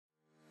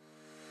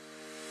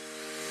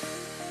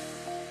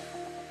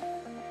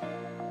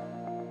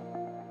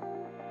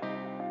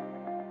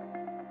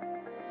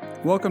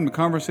Welcome to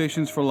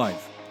Conversations for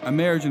Life, a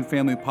marriage and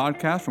family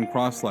podcast from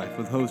Cross Life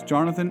with hosts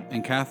Jonathan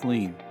and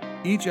Kathleen.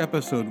 Each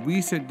episode,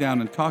 we sit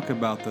down and talk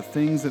about the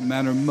things that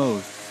matter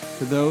most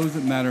to those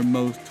that matter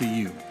most to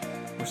you.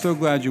 We're so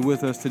glad you're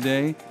with us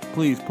today.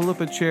 Please pull up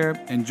a chair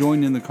and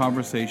join in the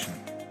conversation.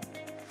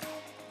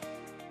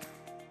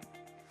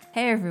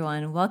 Hey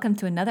everyone, welcome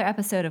to another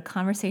episode of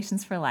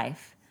Conversations for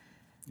Life.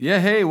 Yeah,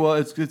 hey, well,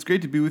 it's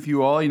great to be with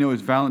you all. You know,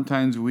 it's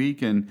Valentine's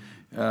week, and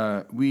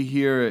we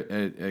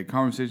here at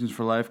Conversations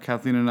for Life,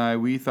 Kathleen and I,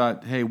 we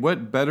thought, hey,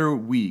 what better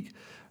week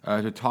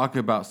to talk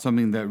about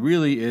something that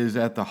really is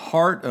at the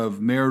heart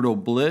of marital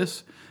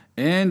bliss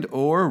and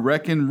or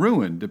wreck and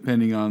ruin,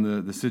 depending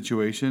on the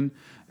situation.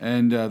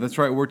 And that's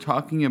right, we're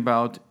talking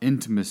about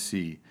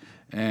intimacy,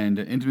 and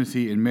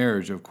intimacy in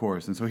marriage, of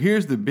course. And so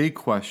here's the big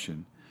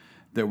question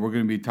that we're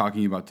going to be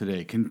talking about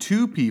today. Can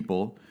two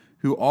people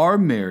who are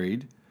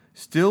married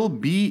still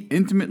be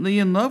intimately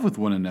in love with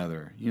one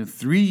another?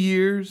 3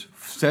 years,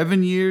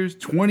 7 years,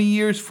 20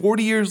 years,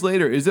 40 years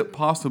later, is it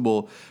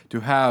possible to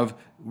have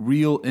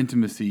real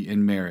intimacy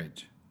in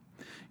marriage?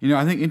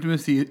 I think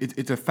intimacy,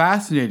 it's a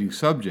fascinating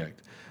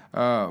subject.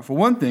 For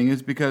one thing,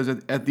 is because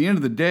at the end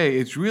of the day,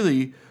 it's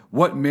really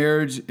what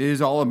marriage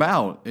is all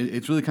about.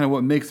 It's really kind of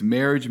what makes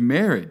marriage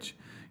marriage.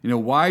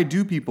 Why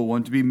do people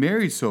want to be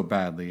married so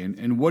badly?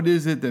 And what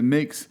is it that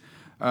makes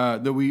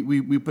that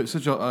we put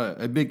such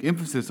a big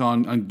emphasis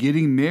on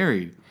getting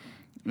married?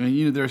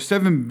 And, there are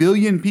 7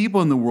 billion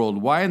people in the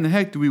world. Why in the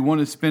heck do we want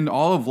to spend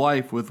all of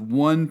life with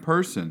one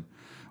person?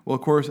 Well,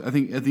 of course, I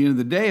think at the end of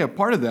the day, a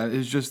part of that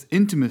is just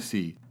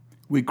intimacy.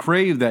 We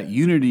crave that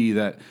unity,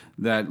 that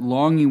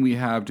longing we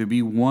have to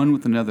be one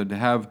with another, to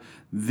have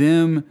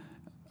them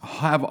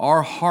have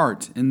our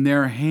heart in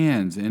their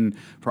hands, and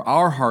for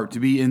our heart to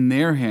be in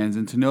their hands,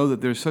 and to know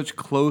that there's such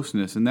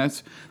closeness, and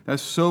that's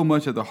so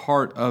much at the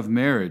heart of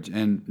marriage,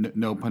 and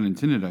no pun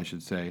intended, I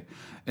should say.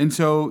 And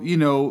so,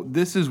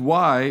 this is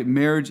why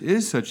marriage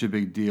is such a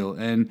big deal,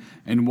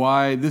 and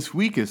why this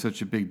week is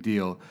such a big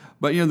deal.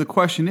 But, the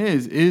question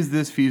is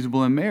this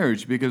feasible in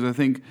marriage? Because I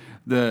think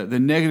the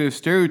negative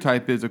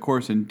stereotype is, of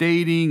course, in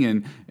dating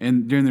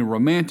and during the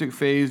romantic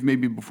phase,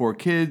 maybe before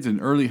kids,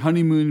 and early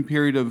honeymoon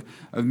period of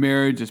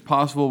marriage is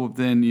possible. But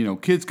then,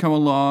 kids come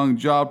along,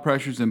 job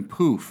pressures, and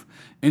poof,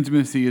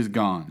 intimacy is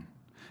gone.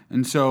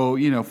 And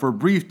so, for a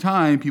brief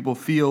time, people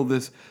feel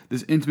this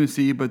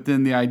intimacy, but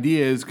then the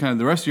idea is kind of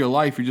the rest of your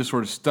life, you're just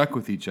sort of stuck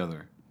with each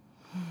other.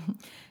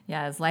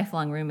 Yeah, as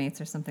lifelong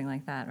roommates or something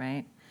like that,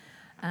 right?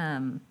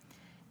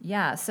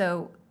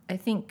 So I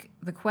think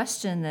the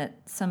question that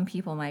some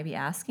people might be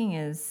asking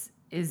is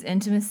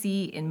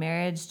intimacy in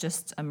marriage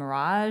just a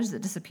mirage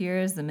that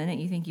disappears the minute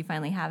you think you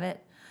finally have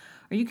it?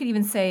 Or you could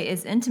even say,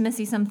 is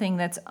intimacy something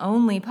that's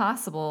only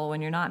possible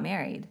when you're not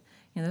married?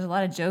 There's a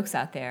lot of jokes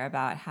out there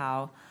about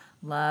how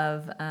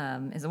love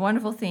is a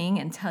wonderful thing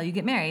until you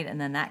get married, and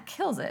then that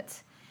kills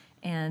it.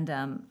 And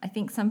I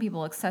think some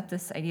people accept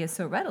this idea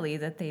so readily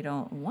that they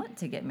don't want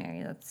to get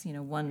married. That's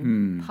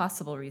one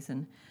possible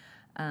reason.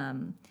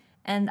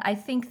 And I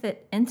think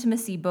that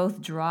intimacy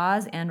both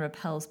draws and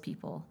repels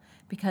people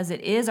because it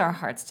is our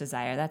heart's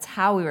desire. That's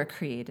how we were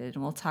created,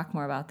 and we'll talk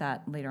more about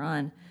that later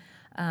on.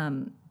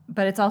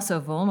 But it's also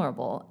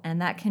vulnerable,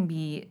 and that can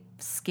be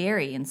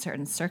scary in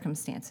certain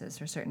circumstances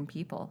for certain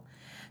people.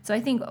 So I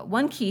think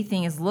one key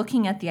thing is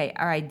looking at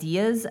our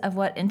ideas of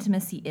what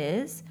intimacy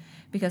is,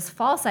 because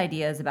false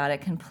ideas about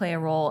it can play a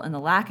role in the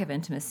lack of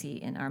intimacy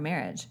in our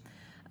marriage.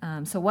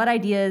 So what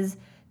ideas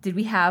did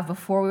we have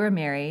before we were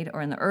married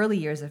or in the early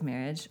years of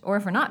marriage? Or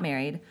if we're not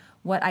married,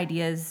 what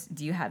ideas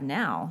do you have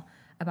now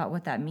about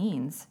what that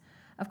means?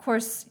 Of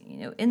course,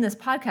 in this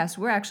podcast,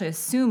 we're actually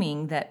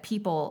assuming that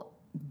people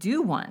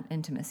do want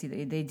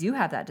intimacy. They do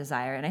have that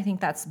desire, and I think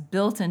that's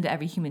built into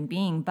every human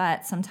being,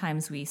 but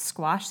sometimes we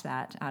squash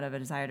that out of a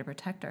desire to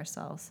protect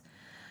ourselves.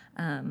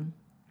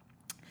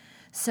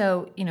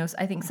 So,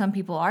 I think some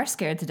people are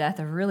scared to death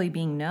of really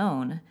being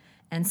known,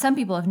 and some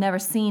people have never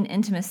seen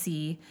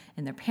intimacy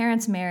in their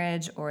parents'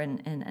 marriage or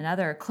in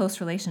other close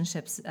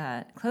relationships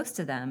close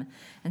to them,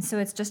 and so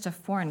it's just a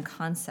foreign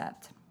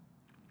concept.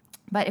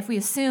 But if we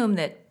assume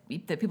that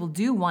people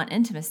do want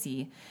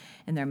intimacy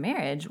in their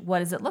marriage, what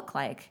does it look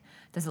like?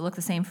 Does it look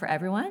the same for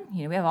everyone?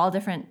 We have all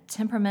different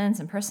temperaments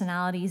and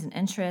personalities and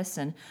interests,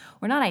 and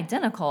we're not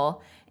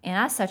identical, and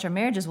as such, our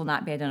marriages will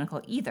not be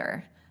identical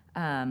either.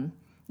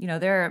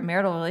 There are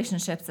marital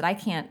relationships that I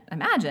can't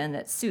imagine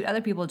that suit other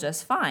people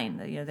just fine.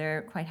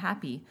 They're quite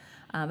happy.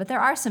 But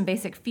there are some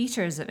basic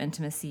features of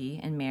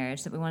intimacy in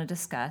marriage that we want to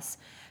discuss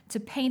to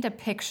paint a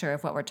picture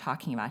of what we're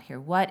talking about here.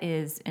 What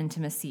is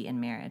intimacy in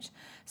marriage?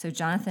 So,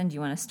 Jonathan, do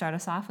you want to start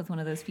us off with one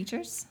of those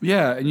features?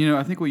 Yeah, and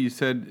I think what you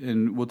said,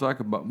 and we'll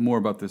talk more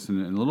about this in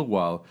a little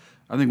while,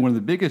 I think one of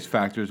the biggest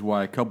factors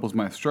why couples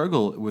might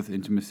struggle with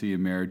intimacy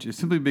in marriage is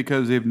simply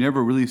because they've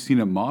never really seen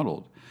it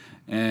modeled.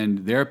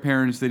 And their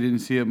parents, they didn't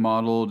see it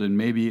modeled, and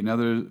maybe in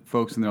other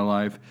folks in their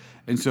life.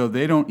 And so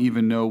they don't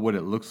even know what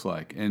it looks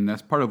like. And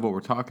that's part of what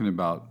we're talking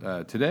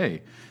about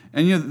today.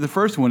 And, the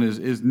first one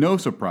is no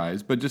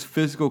surprise, but just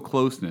physical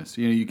closeness.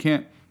 You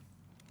can't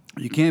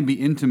be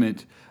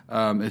intimate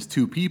as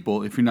two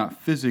people if you're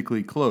not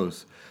physically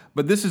close.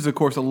 But this is, of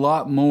course, a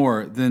lot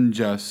more than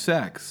just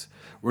sex.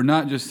 We're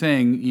not just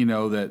saying,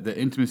 that the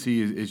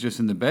intimacy is just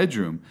in the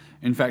bedroom.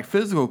 In fact,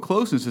 physical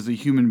closeness as a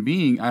human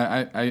being,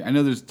 I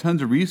know there's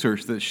tons of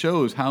research that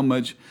shows how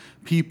much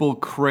people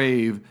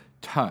crave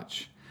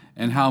touch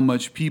and how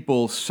much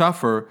people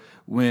suffer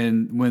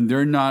when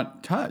they're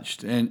not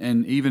touched,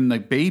 and even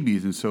like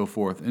babies and so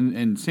forth.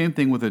 And same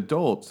thing with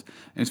adults,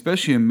 and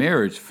especially in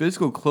marriage.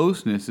 Physical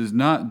closeness is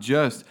not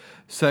just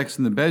sex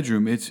in the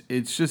bedroom. It's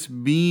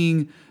just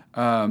being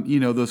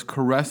those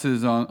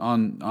caresses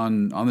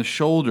on the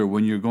shoulder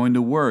when you're going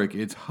to work.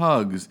 It's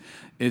hugs.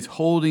 It's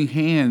holding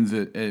hands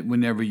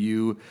whenever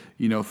you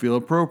feel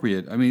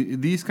appropriate. I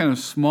mean, these kind of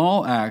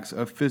small acts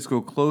of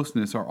physical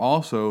closeness are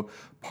also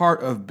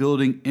part of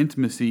building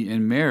intimacy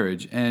in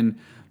marriage. And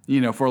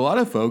for a lot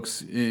of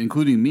folks,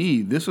 including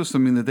me, this was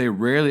something that they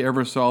rarely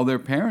ever saw their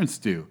parents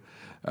do.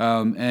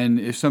 And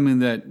it's something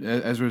that,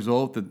 as a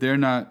result,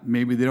 that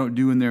maybe they don't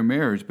do in their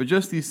marriage. But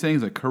just these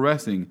things like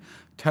caressing,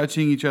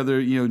 touching each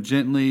other,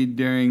 gently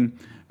during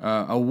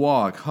a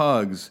walk,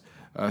 hugs,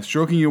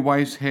 stroking your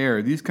wife's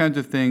hair. These kinds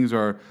of things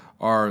are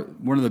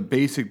one of the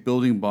basic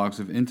building blocks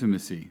of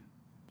intimacy.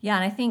 Yeah,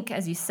 and I think,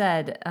 as you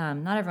said,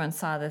 not everyone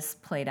saw this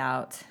played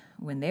out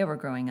when they were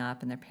growing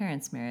up in their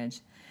parents' marriage.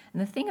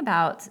 And the thing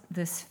about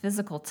this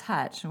physical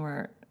touch, and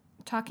we're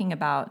talking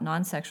about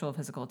non-sexual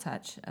physical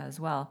touch as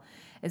well,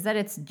 is that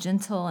it's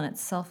gentle and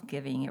it's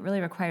self-giving. It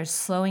really requires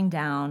slowing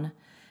down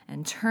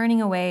and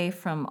turning away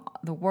from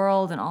the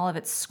world and all of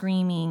its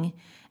screaming,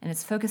 and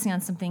it's focusing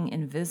on something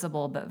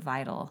invisible but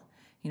vital.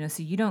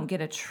 So you don't get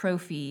a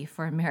trophy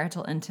for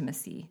marital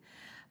intimacy,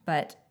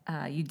 but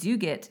you do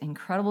get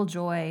incredible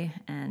joy,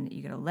 and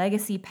you get a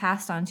legacy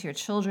passed on to your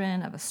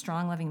children of a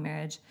strong, loving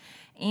marriage,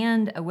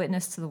 and a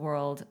witness to the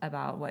world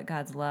about what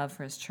God's love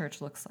for his church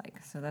looks like.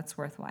 So that's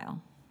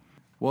worthwhile.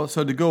 Well,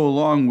 so to go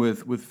along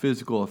with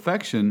physical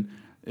affection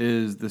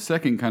is the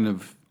second kind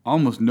of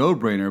almost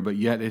no-brainer, but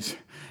yet it's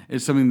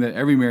something that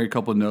every married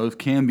couple knows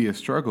can be a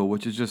struggle,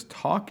 which is just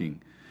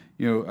talking.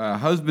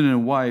 Husband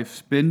and wife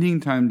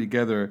spending time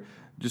together,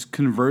 just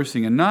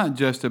conversing, and not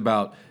just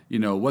about,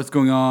 what's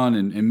going on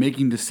and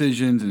making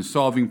decisions and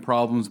solving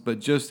problems, but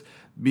just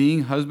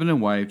being husband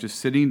and wife, just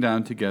sitting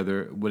down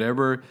together,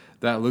 whatever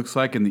that looks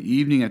like in the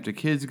evening after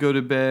kids go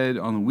to bed,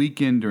 on the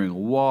weekend during a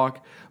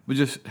walk, but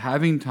just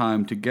having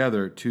time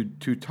together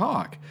to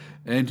talk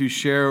and to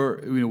share,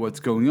 what's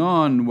going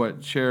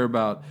on, share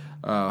about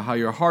how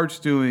your heart's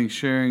doing,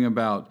 sharing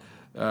about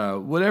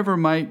whatever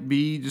might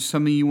be just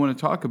something you want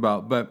to talk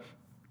about, but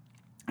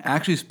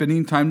actually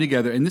spending time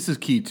together. And this is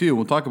key too.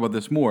 We'll talk about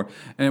this more.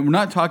 And we're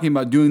not talking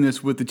about doing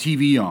this with the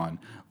TV on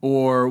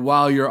or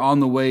while you're on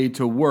the way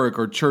to work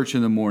or church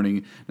in the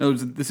morning. No,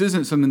 this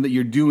isn't something that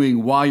you're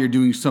doing while you're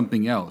doing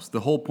something else.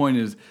 The whole point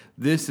is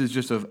this is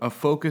just a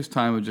focused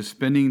time of just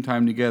spending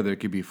time together.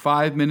 It could be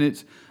 5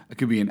 minutes, it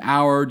could be an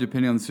hour,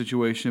 depending on the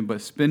situation,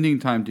 but spending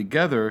time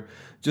together,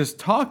 just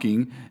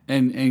talking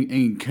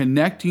and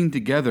connecting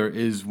together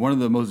is one of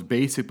the most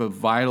basic but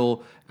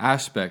vital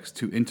aspects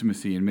to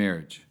intimacy in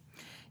marriage.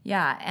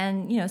 Yeah,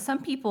 and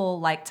some people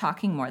like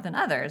talking more than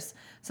others.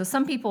 So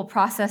some people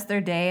process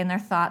their day and their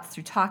thoughts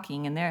through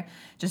talking, and they're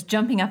just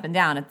jumping up and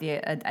down at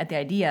the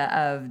idea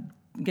of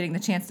getting the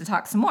chance to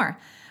talk some more.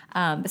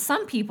 But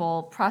some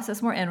people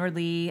process more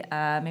inwardly.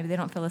 Maybe they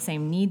don't feel the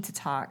same need to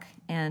talk.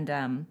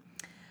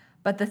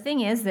 But the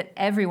thing is that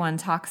everyone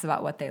talks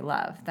about what they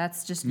love.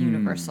 That's just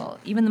universal.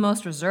 Even the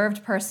most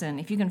reserved person,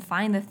 if you can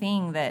find the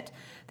thing that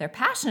they're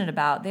passionate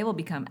about, they will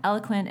become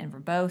eloquent and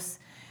verbose.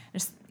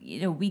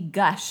 We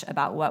gush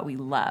about what we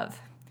love.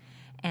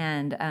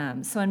 And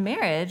so in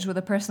marriage, with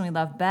the person we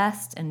love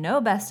best and know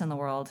best in the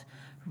world,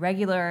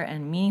 regular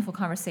and meaningful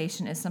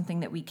conversation is something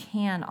that we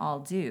can all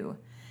do.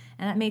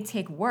 And it may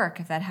take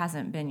work if that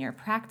hasn't been your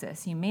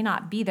practice. You may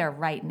not be there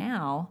right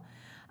now,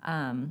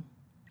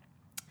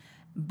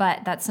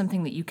 but that's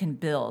something that you can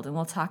build. And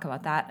we'll talk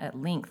about that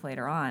at length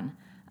later on.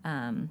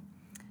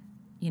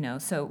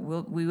 So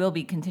we will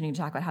be continuing to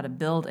talk about how to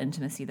build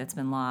intimacy that's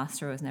been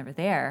lost or was never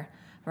there.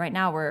 Right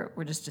now,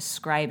 we're just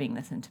describing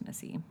this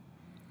intimacy.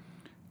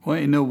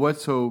 Well,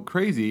 what's so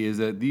crazy is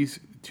that these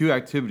two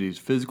activities,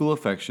 physical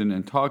affection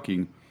and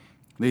talking,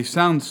 they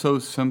sound so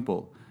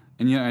simple.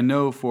 And yet I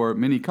know for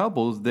many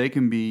couples, they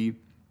can be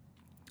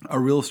a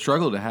real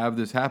struggle to have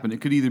this happen.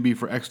 It could either be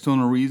for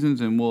external reasons,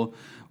 and we'll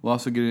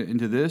also get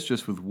into this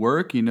just with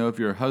work. If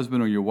you're a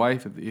husband or your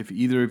wife, if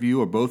either of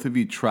you or both of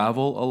you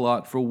travel a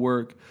lot for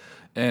work.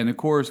 And of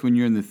course, when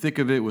you're in the thick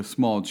of it with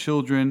small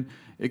children,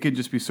 it could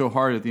just be so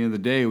hard at the end of the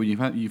day. When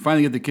you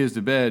finally get the kids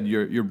to bed,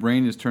 your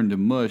brain is turned to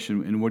mush,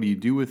 and what do you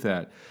do with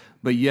that?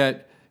 But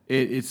yet,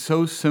 it's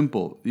so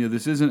simple.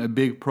 This isn't a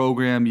big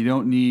program. You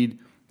don't need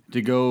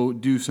to go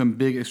do some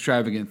big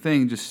extravagant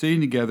thing. Just sitting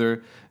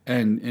together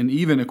and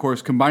even, of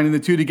course, combining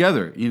the two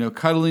together.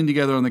 Cuddling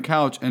together on the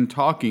couch and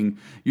talking.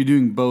 You're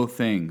doing both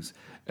things.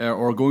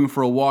 or going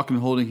for a walk and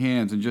holding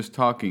hands and just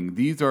talking.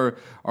 These are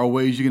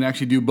ways you can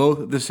actually do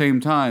both at the same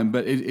time.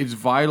 But it's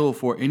vital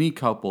for any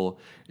couple,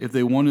 if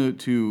they want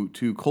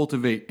to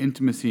cultivate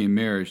intimacy in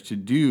marriage, to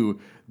do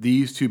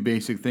these two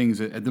basic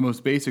things at the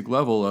most basic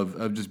level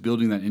of just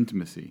building that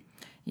intimacy.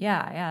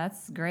 Yeah,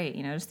 that's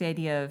great. Just the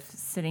idea of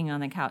sitting on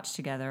the couch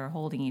together,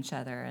 holding each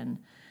other,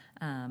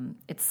 and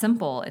it's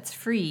simple, it's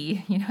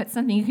free. It's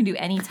something you can do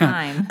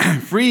anytime.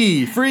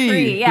 Free,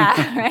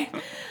 yeah,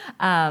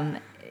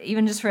 right.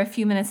 Even just for a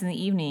few minutes in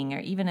the evening, or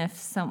even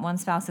if one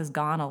spouse is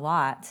gone a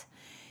lot,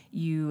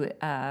 you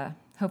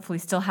hopefully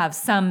still have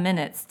some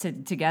minutes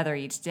together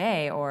each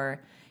day,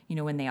 or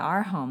when they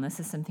are home. This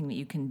is something that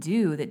you can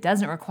do that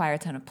doesn't require a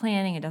ton of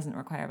planning. It doesn't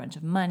require a bunch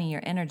of money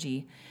or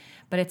energy,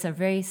 but it's a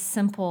very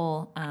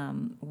simple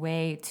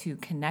way to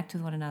connect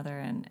with one another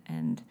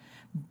and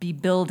be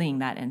building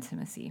that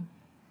intimacy.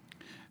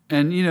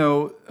 And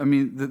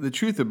the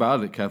truth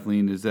about it,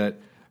 Kathleen, is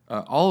that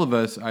all of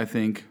us, I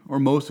think, or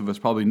most of us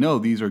probably know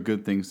these are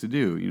good things to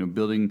do.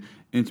 Building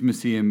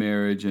intimacy in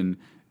marriage and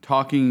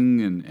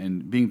talking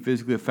and being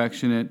physically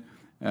affectionate.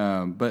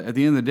 But at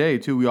the end of the day,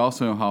 too, we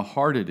also know how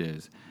hard it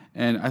is.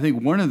 And I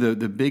think one of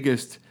the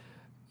biggest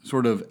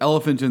sort of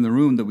elephant in the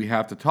room that we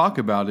have to talk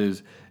about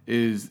is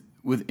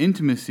with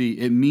intimacy,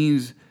 it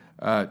means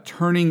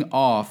turning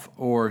off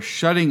or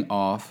shutting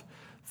off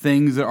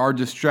things that are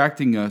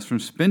distracting us from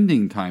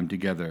spending time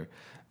together.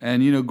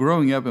 And,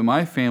 growing up in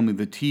my family,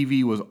 the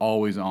TV was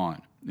always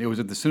on. It was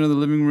at the center of the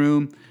living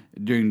room.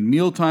 During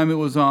mealtime, it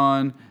was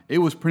on. It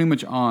was pretty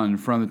much on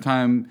from the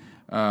time,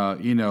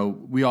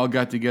 we all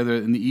got together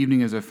in the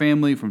evening as a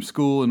family from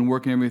school and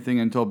work and everything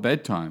until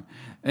bedtime.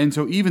 And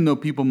so even though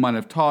people might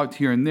have talked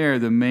here and there,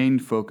 the main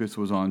focus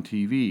was on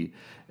TV.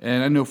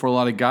 And I know for a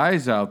lot of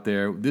guys out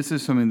there, this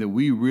is something that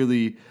we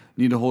really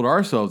need to hold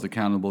ourselves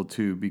accountable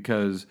to,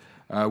 because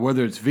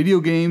whether it's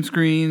video game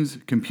screens,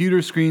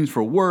 computer screens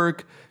for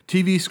work,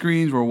 TV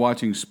screens, we're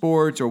watching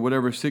sports or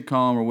whatever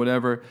sitcom or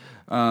whatever,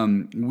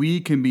 we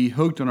can be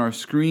hooked on our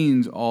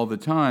screens all the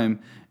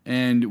time,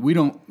 and we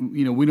don't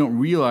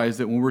realize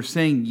that when we're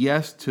saying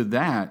yes to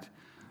that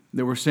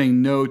we're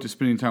saying no to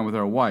spending time with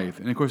our wife.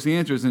 And of course, the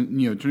answer isn't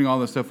turning all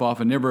that stuff off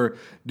and never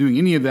doing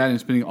any of that and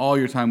spending all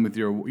your time with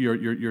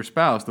your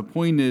spouse. The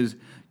point is,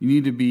 you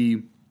need to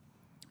be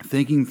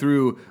thinking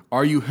through: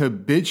 are you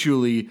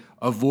habitually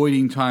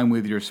avoiding time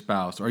with your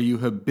spouse? Are you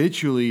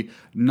habitually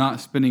not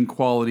spending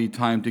quality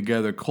time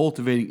together,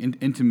 cultivating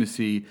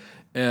intimacy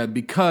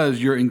because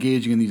you're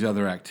engaging in these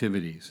other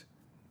activities?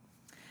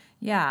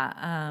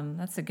 Yeah,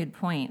 that's a good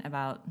point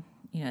about,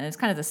 it's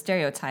kind of the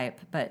stereotype,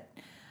 but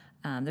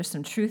there's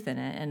some truth in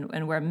it.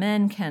 And where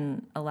men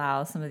can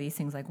allow some of these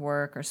things like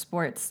work or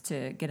sports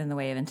to get in the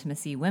way of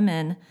intimacy,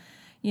 women,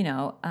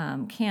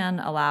 can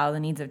allow the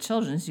needs of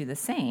children to do the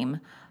same.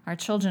 Our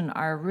children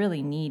are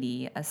really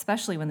needy,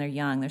 especially when they're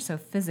young. They're so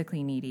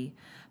physically needy.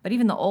 But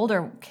even the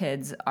older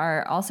kids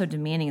are also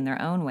demanding in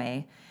their own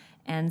way.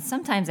 And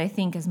sometimes I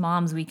think as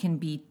moms, we can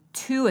be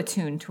too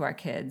attuned to our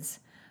kids,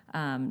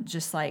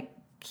 just like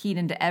keyed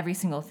into every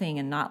single thing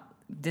and not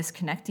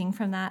disconnecting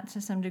from that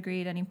to some degree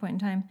at any point in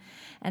time.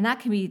 And that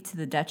can be to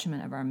the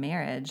detriment of our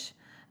marriage.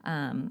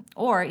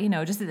 Or,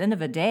 just at the end of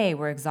the day,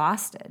 we're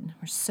exhausted.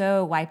 We're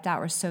so wiped out.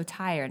 We're so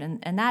tired.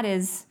 And that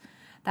is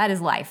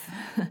life.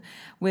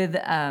 With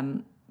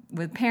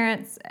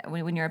parents,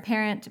 when you're a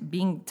parent,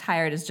 being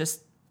tired is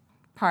just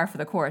par for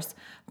the course.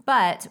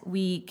 But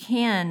we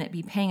can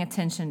be paying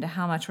attention to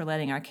how much we're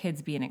letting our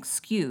kids be an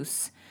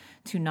excuse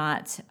to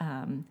not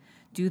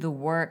do the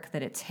work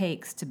that it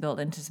takes to build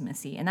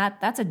intimacy. And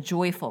that's a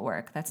joyful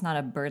work. That's not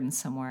a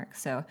burdensome work.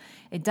 So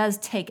it does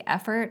take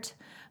effort,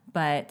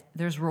 but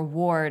there's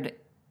reward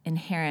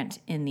inherent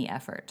in the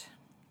effort.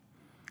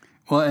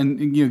 Well,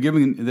 and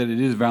given that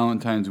it is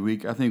Valentine's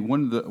week, I think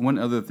one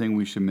other thing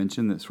we should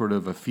mention that's sort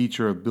of a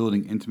feature of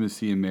building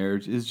intimacy in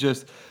marriage is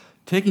just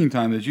taking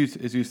time, as you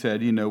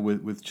said,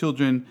 with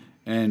children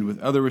and with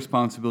other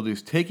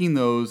responsibilities, taking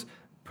those,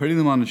 putting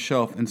them on the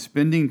shelf, and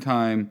spending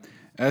time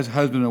as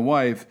husband and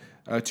wife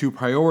to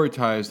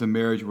prioritize the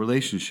marriage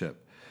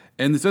relationship.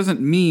 And this doesn't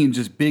mean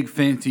just big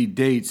fancy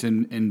dates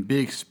and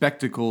big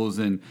spectacles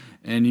and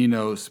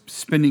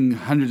spending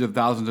hundreds of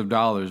thousands of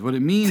dollars. What it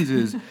means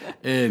is,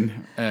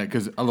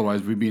 because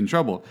otherwise we'd be in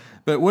trouble.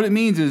 But what it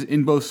means is,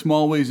 in both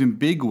small ways and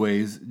big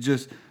ways,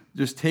 just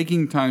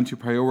taking time to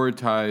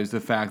prioritize the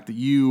fact that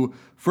you,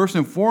 first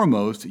and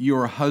foremost,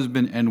 you're a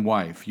husband and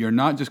wife. You're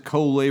not just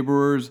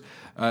co-laborers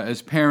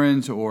as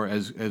parents or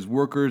as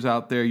workers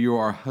out there. You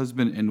are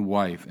husband and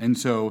wife. And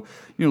so,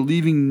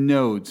 leaving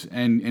notes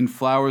and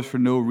flowers for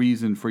no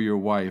reason for your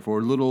wife,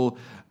 or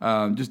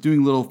just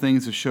doing little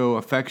things to show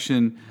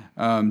affection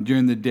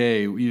during the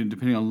day,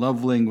 depending on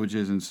love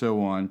languages and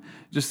so on.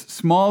 Just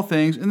small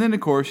things. And then, of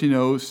course,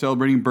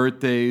 celebrating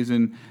birthdays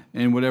and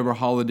whatever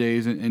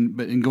holidays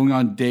and going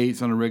on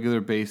dates on a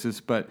regular basis.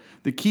 But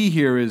the key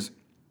here is,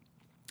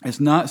 it's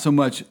not so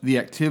much the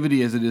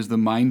activity as it is the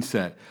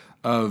mindset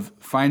of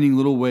finding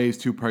little ways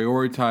to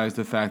prioritize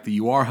the fact that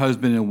you are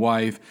husband and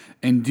wife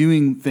and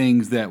doing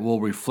things that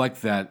will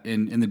reflect that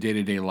in the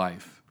day-to-day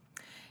life.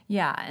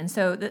 Yeah, and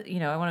so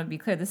I want to be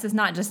clear. This is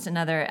not just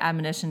another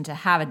admonition to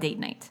have a date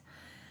night.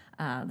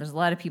 There's a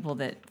lot of people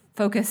that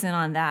focus in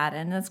on that,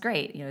 and that's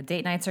great.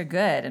 Date nights are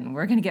good, and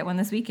we're going to get one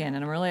this weekend,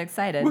 and I'm really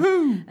excited.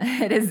 Woohoo!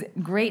 It is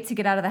great to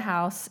get out of the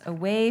house,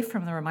 away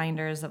from the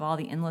reminders of all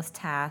the endless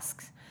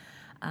tasks.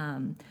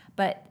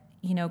 But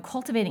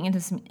cultivating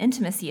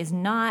intimacy is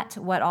not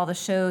what all the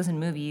shows and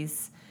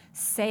movies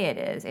say it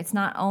is. It's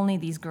not only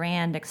these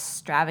grand,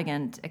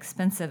 extravagant,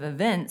 expensive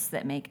events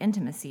that make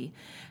intimacy.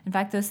 In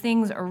fact, those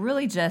things are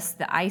really just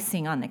the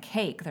icing on the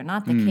cake. They're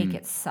not the cake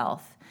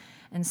itself.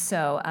 And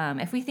so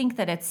if we think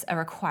that it's a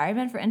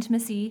requirement for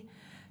intimacy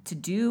to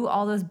do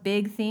all those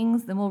big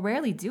things, then we'll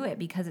rarely do it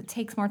because it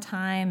takes more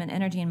time and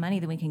energy and money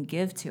than we can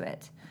give to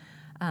it.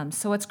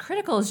 So what's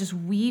critical is just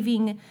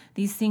weaving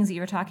these things that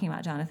you were talking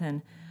about,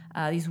 Jonathan,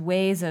 these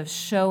ways of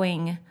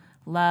showing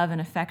love and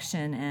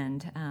affection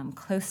and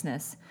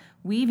closeness,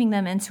 weaving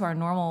them into our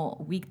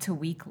normal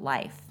week-to-week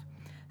life.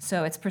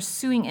 So it's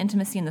pursuing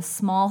intimacy in the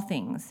small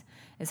things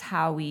is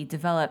how we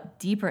develop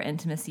deeper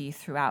intimacy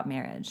throughout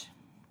marriage.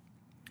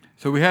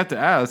 So we have to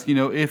ask,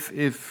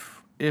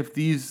 if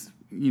these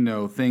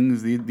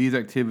things, these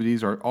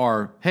activities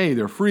are hey,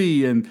 they're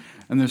free and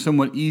they're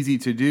somewhat easy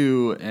to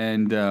do,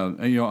 and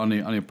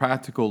on a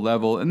practical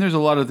level. And there's a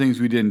lot of things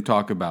we didn't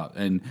talk about.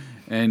 And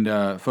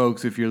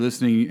folks, if you're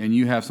listening and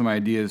you have some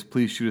ideas,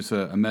 please shoot us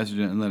a message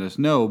and let us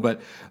know. But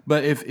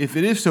if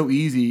it is so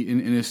easy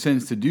in a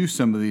sense to do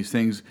some of these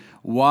things,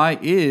 why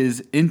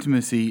is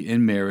intimacy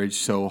in marriage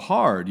so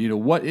hard?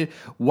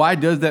 Why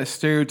does that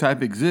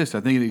stereotype exist?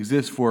 I think it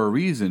exists for a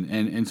reason.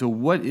 And so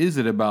what is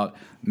it about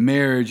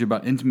marriage,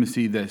 about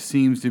intimacy that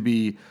seems to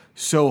be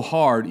so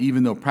hard,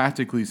 even though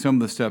practically some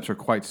of the steps are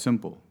quite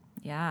simple?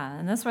 Yeah,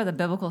 and that's where the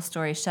biblical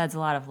story sheds a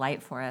lot of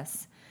light for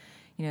us.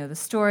 The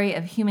story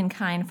of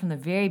humankind from the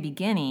very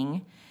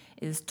beginning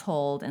is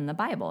told in the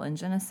Bible, in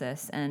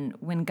Genesis. And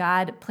when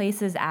God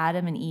places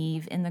Adam and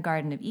Eve in the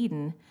Garden of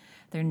Eden,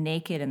 they're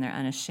naked and they're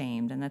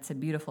unashamed. And that's a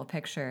beautiful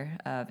picture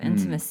of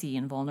intimacy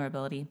and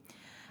vulnerability.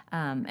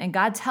 And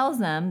God tells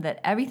them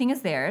that everything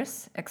is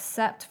theirs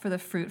except for the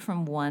fruit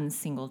from one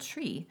single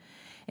tree.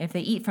 If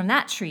they eat from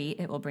that tree,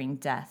 it will bring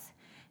death.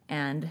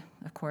 And,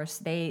 of course,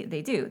 they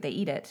do. They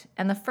eat it.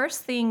 And the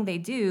first thing they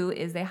do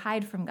is they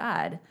hide from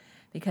God,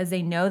 because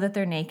they know that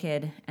they're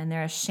naked and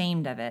they're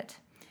ashamed of it.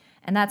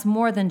 And that's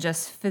more than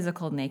just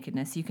physical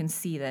nakedness. You can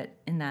see that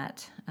in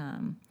that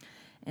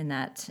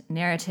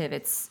narrative,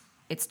 it's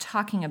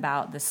talking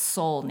about the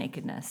soul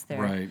nakedness.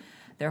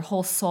 Their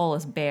whole soul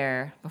is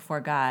bare before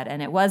God.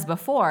 And it was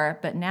before,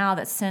 but now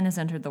that sin has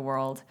entered the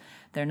world,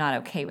 they're not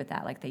okay with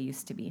that like they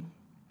used to be.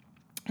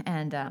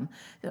 And,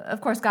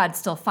 of course, God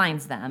still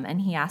finds them,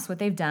 and he asks what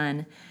they've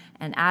done.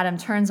 And Adam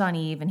turns on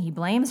Eve, and he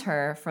blames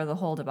her for the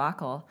whole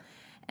debacle.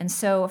 And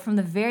so from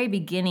the very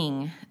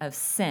beginning of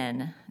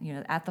sin,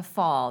 at the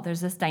fall,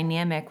 there's this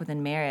dynamic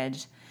within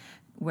marriage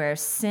where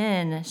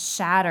sin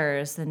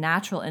shatters the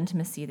natural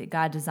intimacy that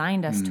God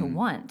designed us to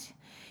want.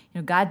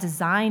 God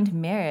designed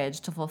marriage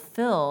to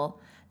fulfill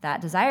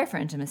that desire for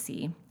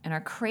intimacy, and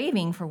our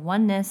craving for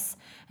oneness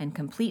and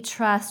complete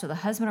trust with a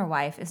husband or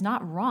wife is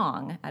not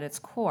wrong at its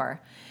core.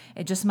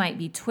 It just might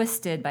be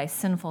twisted by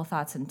sinful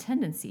thoughts and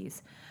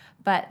tendencies.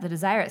 But the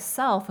desire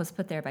itself was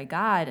put there by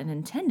God and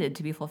intended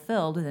to be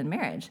fulfilled within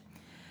marriage.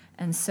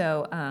 And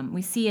so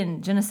we see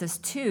in Genesis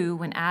 2,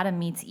 when Adam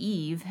meets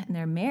Eve and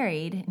they're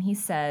married, and he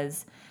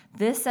says,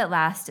 "This at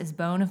last is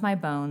bone of my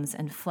bones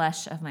and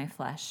flesh of my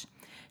flesh.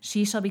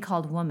 She shall be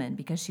called woman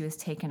because she was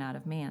taken out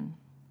of man."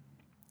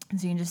 And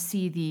so you can just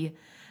see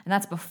and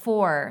that's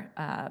before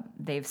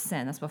they've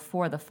sinned. That's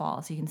before the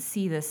fall. So you can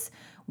see this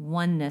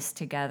oneness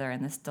together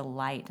and this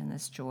delight and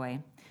this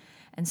joy.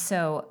 And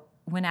so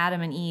when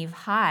Adam and Eve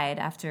hide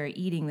after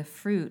eating the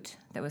fruit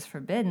that was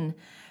forbidden,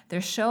 they're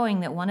showing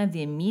that one of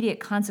the immediate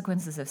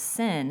consequences of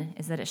sin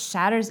is that it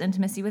shatters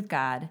intimacy with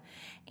God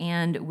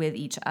and with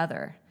each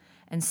other.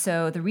 And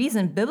so the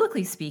reason,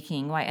 biblically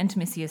speaking, why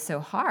intimacy is so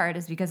hard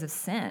is because of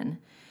sin.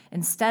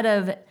 Instead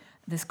of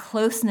this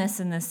closeness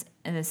and this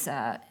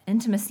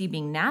intimacy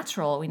being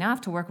natural, we now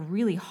have to work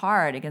really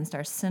hard against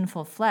our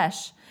sinful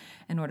flesh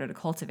in order to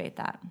cultivate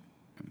that.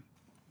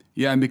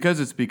 Yeah, and because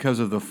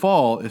of the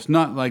fall, it's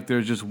not like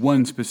there's just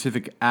one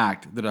specific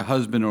act that a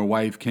husband or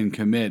wife can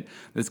commit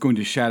that's going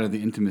to shatter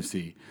the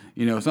intimacy.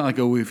 It's not like,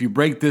 if you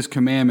break this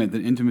commandment,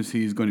 then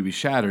intimacy is going to be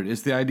shattered.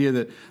 It's the idea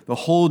that the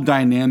whole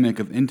dynamic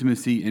of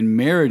intimacy in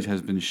marriage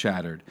has been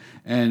shattered.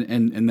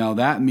 And now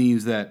that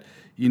means that,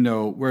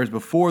 whereas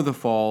before the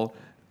fall,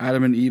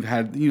 Adam and Eve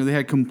had, they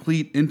had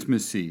complete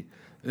intimacy.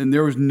 And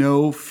there was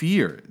no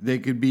fear. They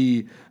could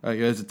be,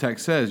 as the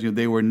text says,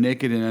 they were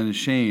naked and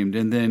unashamed.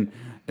 And then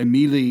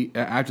immediately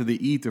after they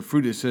eat the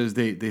fruit, it says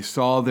they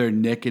saw their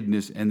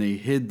nakedness and they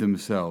hid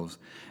themselves.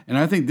 And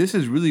I think this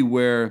is really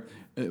where,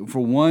 for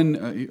one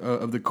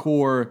of the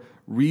core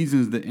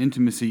reasons that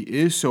intimacy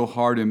is so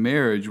hard in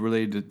marriage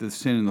related to the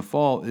sin and the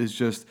fall is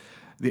just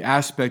the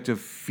aspect of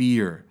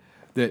fear.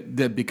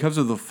 That because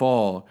of the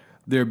fall,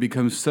 there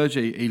becomes such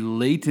a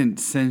latent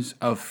sense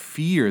of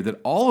fear that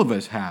all of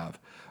us have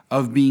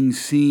of being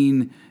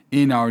seen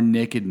in our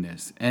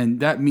nakedness. And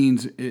that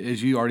means,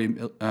 as you already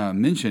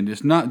mentioned,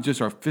 it's not just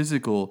our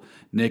physical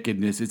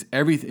nakedness.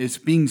 It's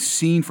being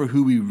seen for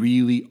who we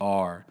really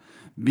are,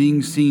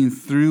 being seen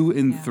through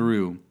and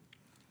through.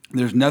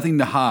 There's nothing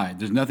to hide.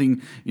 There's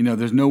nothing,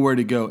 there's nowhere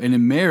to go. And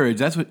in marriage,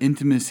 that's what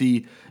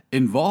intimacy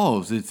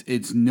involves.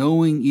 It's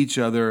knowing each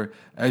other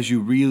as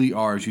you really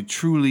are, as you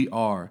truly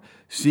are,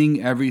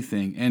 seeing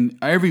everything. And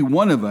every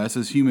one of us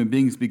as human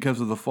beings, because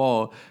of the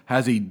fall,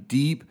 has a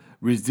deep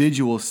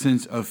residual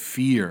sense of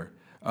fear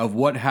of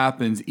what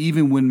happens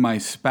even when my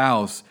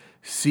spouse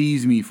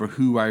sees me for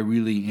who I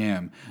really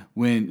am,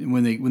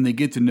 when they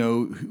get to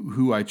know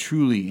who I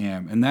truly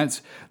am. And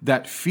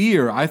that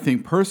fear, I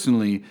think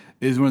personally,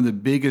 is one of the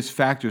biggest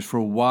factors for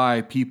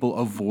why people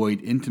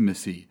avoid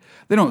intimacy.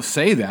 They don't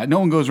say that. No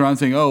one goes around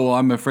saying, oh, well,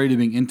 I'm afraid of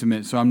being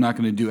intimate, so I'm not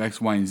going to do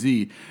X, Y, and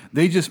Z.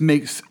 They just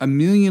make a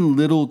million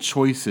little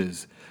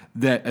choices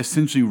that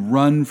essentially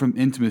run from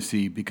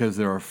intimacy because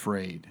they're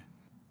afraid.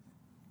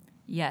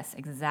 Yes,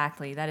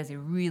 exactly. That is a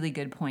really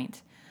good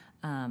point.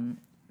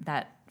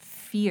 That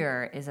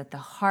fear is at the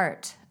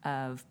heart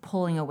of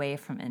pulling away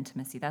from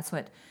intimacy. That's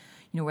what,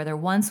 where there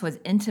once was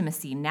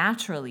intimacy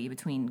naturally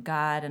between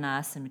God and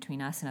us and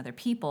between us and other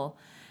people,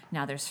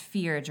 now there's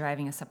fear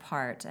driving us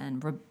apart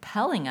and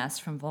repelling us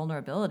from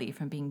vulnerability,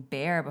 from being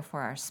bare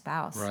before our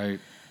spouse. Right.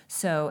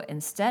 So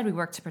instead, we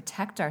work to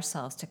protect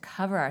ourselves, to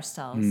cover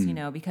ourselves,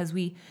 because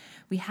we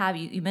have,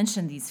 you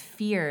mentioned these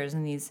fears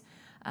and these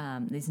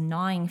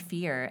gnawing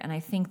fear. And I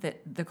think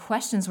that the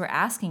questions we're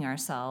asking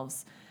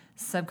ourselves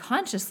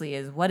subconsciously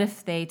is, what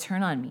if they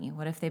turn on me?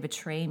 What if they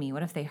betray me?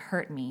 What if they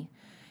hurt me?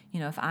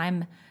 If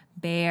I'm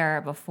bare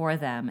before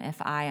them,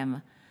 if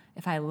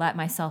I let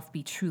myself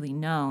be truly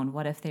known,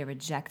 what if they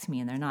reject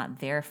me and they're not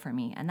there for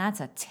me? And that's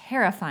a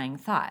terrifying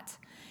thought,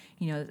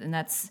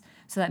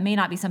 so that may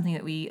not be something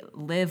that we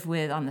live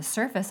with on the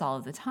surface all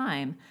of the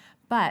time,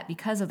 but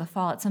because of the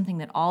fall, it's something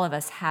that all of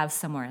us have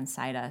somewhere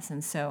inside us.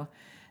 And so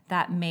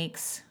that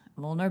makes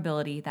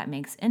vulnerability, that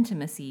makes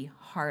intimacy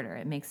harder.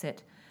 It makes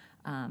it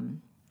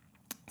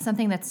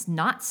something that's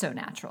not so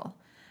natural,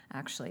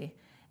 actually.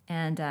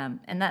 And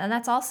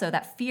that's also,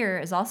 that fear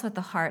is also at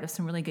the heart of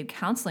some really good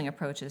counseling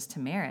approaches to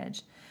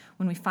marriage.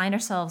 When we find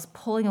ourselves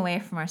pulling away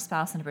from our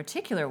spouse in a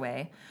particular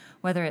way,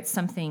 whether it's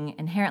something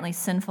inherently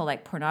sinful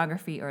like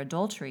pornography or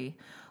adultery,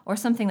 or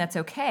something that's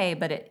okay,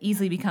 but it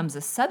easily becomes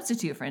a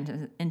substitute for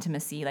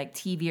intimacy like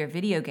TV or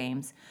video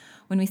games,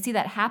 when we see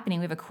that happening,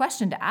 we have a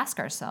question to ask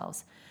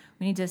ourselves.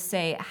 We need to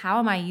say, how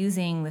am I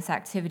using this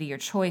activity or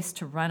choice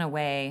to run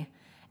away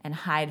and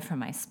hide from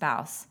my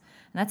spouse?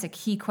 And that's a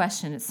key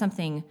question. It's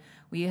something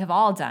we have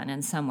all done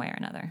in some way or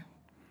another.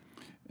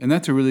 And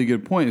that's a really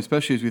good point,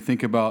 especially as we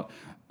think about,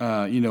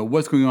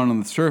 what's going on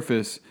the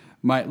surface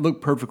might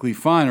look perfectly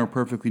fine or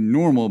perfectly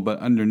normal, but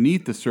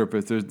underneath the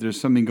surface,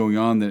 there's something going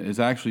on that is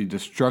actually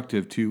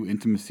destructive to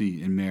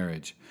intimacy in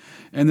marriage.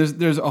 And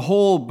there's a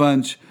whole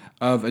bunch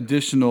of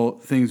additional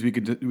things we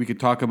could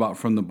talk about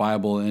from the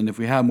Bible, and if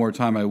we had more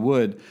time, I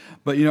would.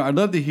 But I'd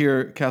love to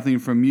hear, Kathleen,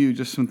 from you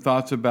just some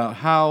thoughts about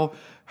how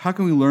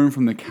can we learn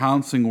from the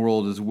counseling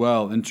world as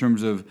well in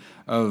terms of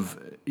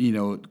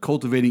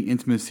cultivating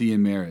intimacy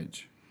in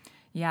marriage.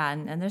 Yeah,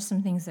 and there's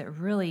some things that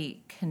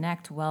really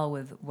connect well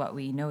with what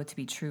we know to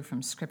be true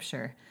from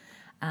Scripture.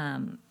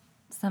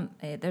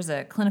 There's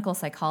a clinical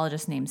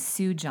psychologist named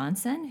Sue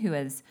Johnson who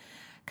has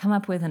come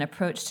up with an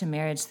approach to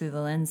marriage through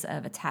the lens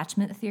of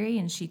attachment theory,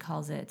 and she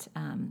calls it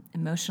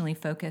emotionally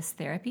focused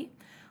therapy,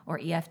 or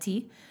EFT.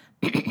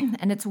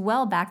 And it's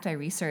well backed by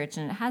research,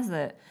 and it has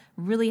the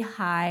really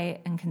high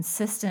and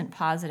consistent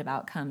positive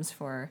outcomes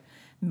for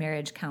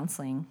marriage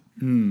counseling.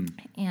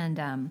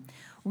 And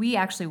we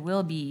actually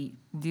will be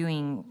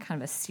doing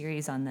kind of a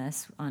series on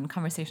this on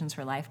Conversations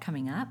for Life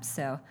coming up,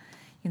 so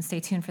you can stay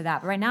tuned for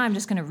that. But right now I'm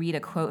just going to read a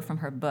quote from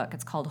her book.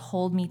 It's called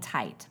Hold Me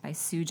Tight by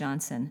Sue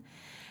Johnson.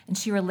 And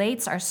she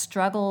relates our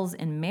struggles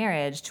in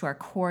marriage to our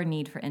core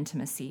need for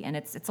intimacy. And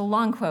it's a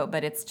long quote,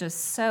 but it's just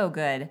so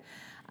good.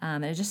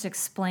 And it just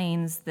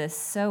explains this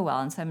so well.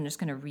 And so I'm just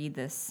going to read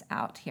this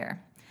out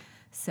here.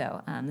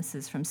 So this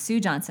is from Sue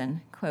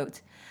Johnson,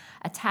 quote,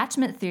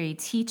 "Attachment theory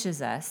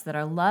teaches us that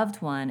our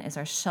loved one is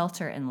our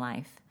shelter in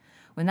life.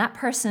 When that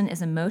person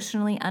is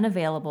emotionally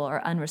unavailable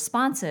or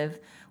unresponsive,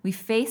 we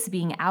face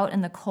being out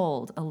in the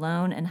cold,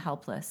 alone and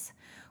helpless.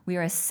 We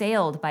are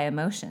assailed by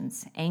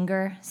emotions,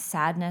 anger,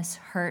 sadness,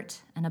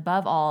 hurt, and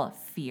above all,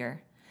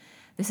 fear.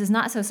 This is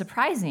not so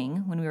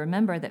surprising when we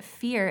remember that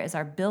fear is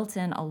our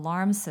built-in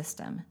alarm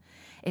system.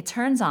 It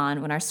turns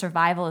on when our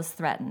survival is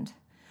threatened.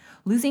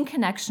 Losing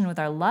connection with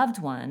our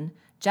loved one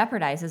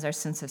jeopardizes our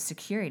sense of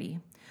security.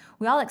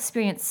 We all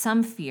experience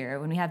some fear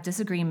when we have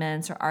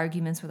disagreements or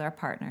arguments with our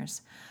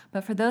partners,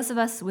 but for those of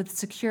us with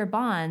secure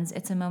bonds,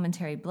 it's a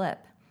momentary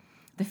blip.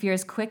 The fear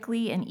is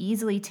quickly and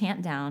easily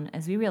tamped down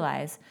as we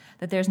realize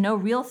that there's no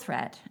real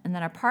threat and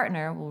that our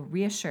partner will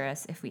reassure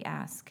us if we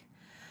ask.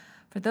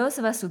 For those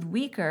of us with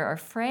weaker or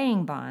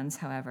fraying bonds,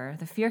 however,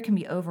 the fear can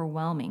be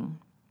overwhelming.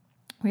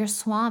 We are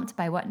swamped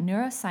by what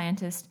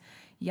neuroscientist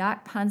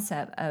Jaak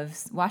Pansep of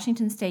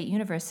Washington State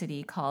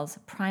University calls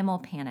primal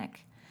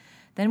panic.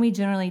 then we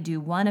generally do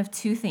one of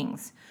two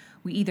things.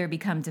 We either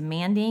become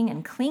demanding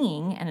and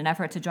clinging in an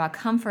effort to draw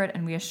comfort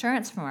and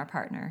reassurance from our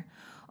partner,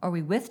 or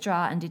we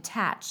withdraw and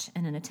detach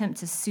in an attempt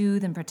to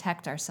soothe and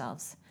protect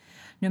ourselves.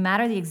 No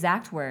matter the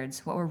exact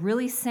words, what we're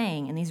really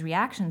saying in these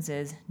reactions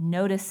is,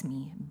 notice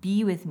me,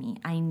 be with me,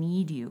 I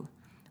need you.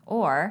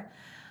 Or,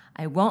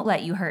 I won't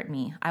let you hurt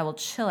me, I will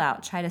chill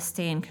out, try to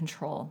stay in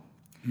control.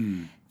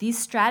 These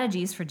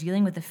strategies for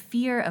dealing with the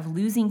fear of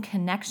losing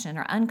connection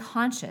are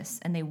unconscious,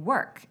 and they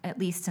work, at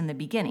least in the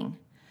beginning.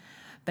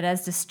 But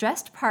as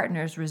distressed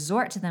partners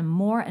resort to them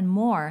more and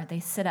more, they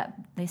set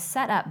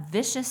up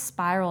vicious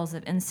spirals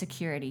of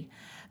insecurity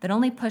that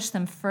only push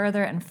them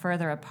further and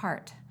further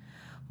apart.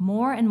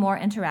 More and more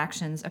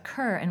interactions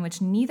occur in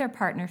which neither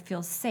partner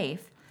feels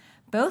safe,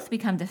 both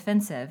become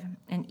defensive,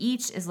 and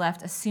each is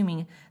left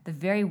assuming the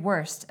very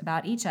worst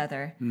about each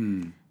other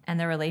and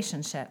their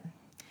relationship.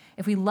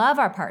 If we love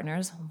our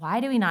partners, why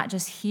do we not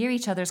just hear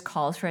each other's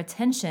calls for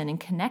attention and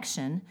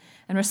connection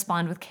and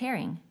respond with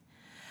caring?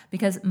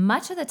 Because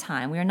much of the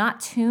time, we are not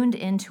tuned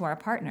into our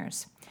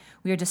partners.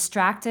 We are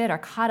distracted or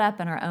caught up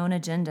in our own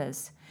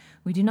agendas.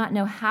 We do not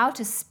know how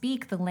to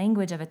speak the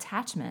language of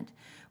attachment.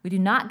 We do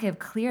not give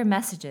clear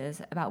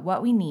messages about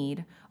what we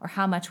need or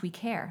how much we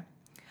care.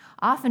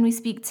 Often we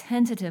speak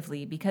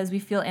tentatively because we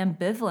feel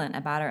ambivalent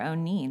about our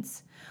own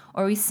needs,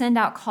 or we send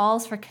out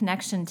calls for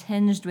connection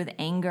tinged with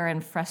anger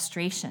and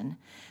frustration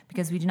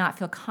because we do not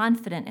feel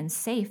confident and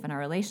safe in our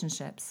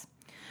relationships.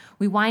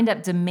 We wind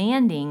up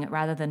demanding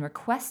rather than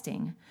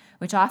requesting,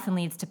 which often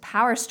leads to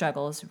power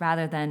struggles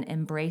rather than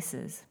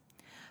embraces.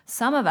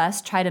 Some of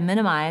us try to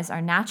minimize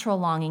our natural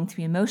longing to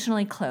be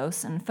emotionally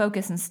close and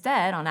focus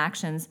instead on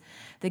actions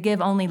that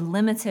give only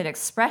limited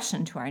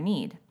expression to our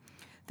need.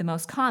 The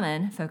most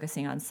common,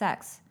 focusing on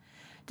sex.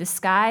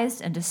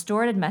 Disguised and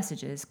distorted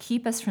messages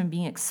keep us from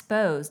being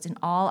exposed in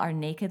all our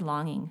naked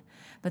longing,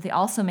 but they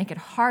also make it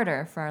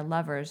harder for our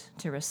lovers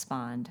to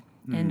respond.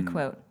 End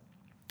quote.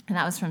 And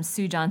that was from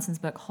Sue Johnson's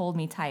book, Hold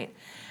Me Tight.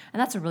 And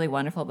that's a really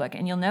wonderful book.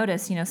 And you'll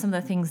notice, some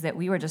of the things that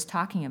we were just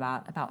talking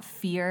about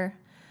fear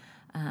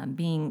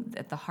being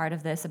at the heart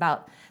of this,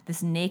 about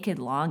this naked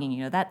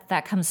longing,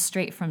 that comes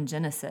straight from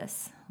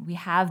Genesis. We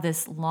have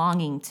this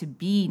longing to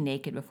be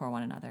naked before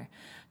one another,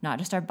 not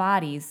just our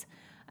bodies.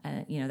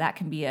 That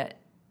can be a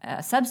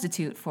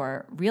substitute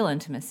for real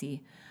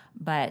intimacy,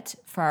 but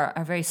for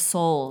our very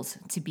souls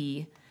to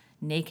be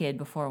naked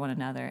before one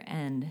another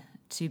and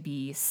to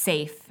be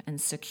safe and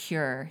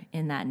secure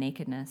in that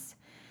nakedness.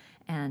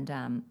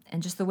 And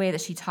just the way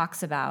that she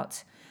talks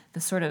about the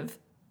sort of,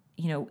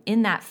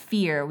 in that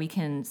fear, we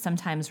can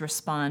sometimes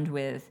respond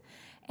with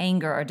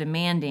anger or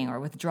demanding or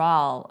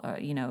withdrawal, or,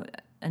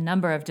 a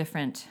number of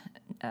different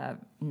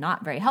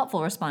not very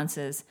helpful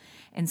responses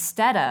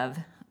instead of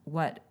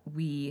what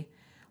we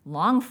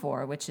long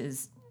for, which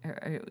is,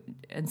 or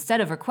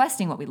instead of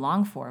requesting what we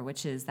long for,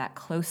 which is that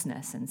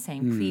closeness and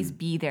saying, please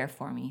be there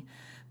for me.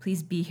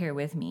 Please be here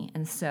with me.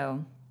 And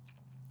so,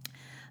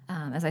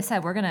 as I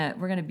said, we're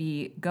gonna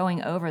be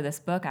going over this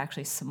book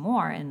actually some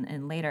more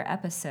in later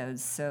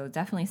episodes. So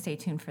definitely stay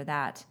tuned for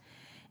that.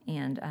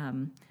 And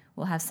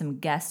we'll have some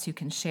guests who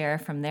can share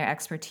from their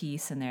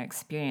expertise and their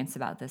experience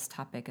about this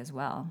topic as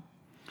well.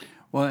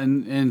 Well,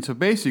 and so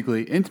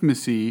basically,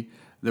 intimacy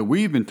that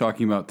we've been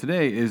talking about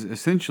today is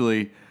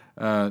essentially,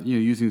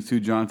 using Sue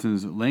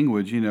Johnson's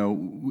language,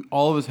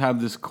 all of us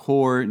have this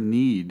core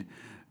need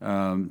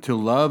to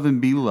love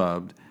and be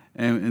loved.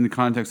 And in the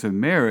context of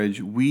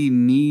marriage, we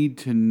need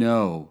to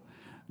know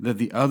that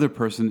the other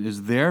person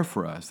is there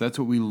for us. That's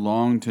what we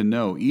long to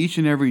know. Each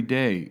and every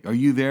day, are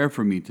you there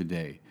for me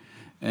today?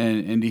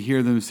 And to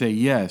hear them say,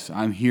 yes,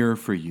 I'm here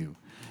for you.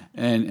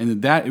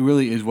 And that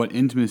really is what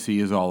intimacy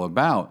is all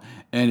about.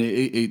 And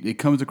it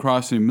comes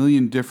across in a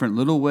million different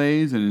little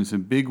ways and in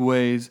some big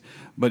ways,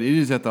 but it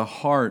is at the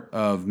heart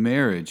of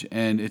marriage.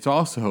 And it's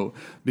also,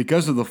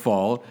 because of the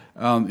fall,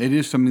 it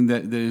is something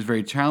that is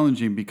very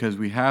challenging because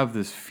we have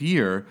this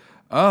fear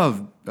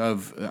of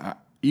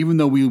even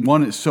though we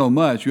want it so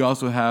much, we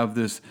also have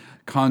this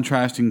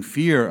contrasting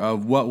fear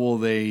of what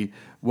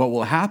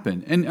will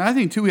happen. And I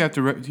think too we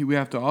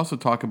have to also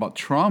talk about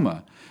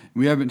trauma.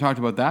 We haven't talked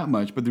about that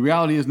much, but the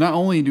reality is not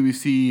only do we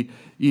see,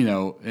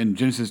 in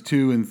Genesis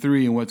 2 and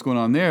 3 and what's going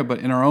on there, but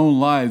in our own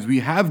lives,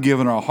 we have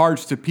given our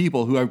hearts to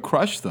people who have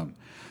crushed them.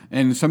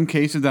 And in some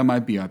cases, that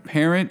might be a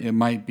parent. It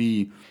might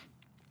be,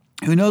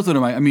 who knows what it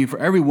might. I mean, for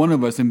every one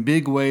of us, in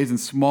big ways and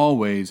small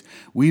ways,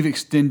 we've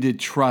extended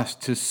trust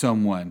to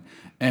someone,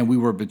 and we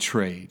were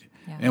betrayed,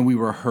 and we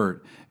were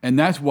hurt. And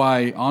that's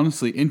why,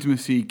 honestly,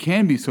 intimacy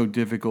can be so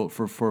difficult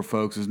for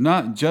folks. It's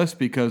not just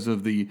because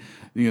of the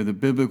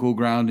biblical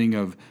grounding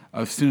of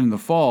sin and the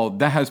fall.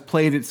 That has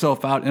played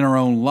itself out in our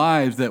own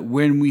lives, that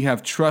when we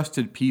have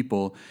trusted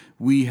people,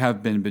 we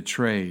have been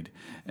betrayed.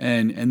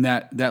 And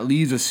that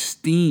leaves a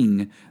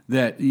sting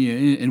that,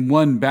 in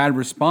one bad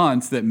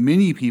response that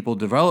many people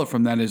develop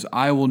from that is,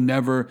 I will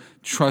never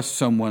trust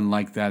someone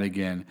like that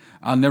again.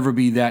 I'll never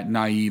be that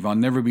naive. I'll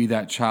never be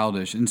that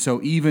childish. And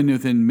so even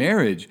within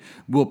marriage,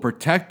 we'll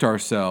protect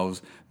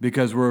ourselves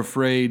because we're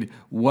afraid,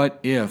 what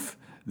if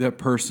that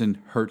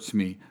person hurts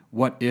me?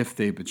 What if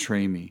they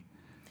betray me?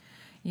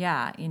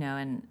 Yeah,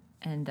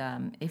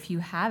 and if you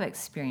have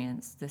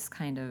experienced this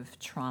kind of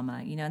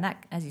trauma, and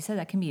that, as you said,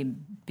 that can be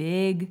in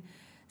big,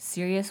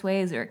 serious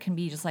ways, or it can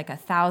be just like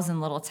 1,000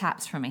 little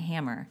taps from a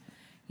hammer,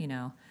 you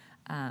know.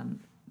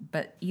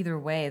 But either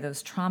way,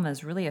 those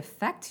traumas really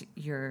affect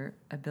your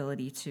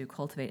ability to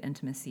cultivate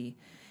intimacy.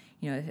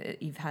 If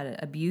you've had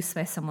abuse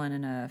by someone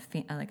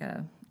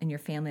in your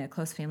family, a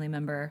close family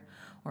member,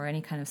 or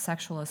any kind of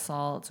sexual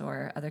assault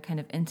or other kind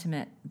of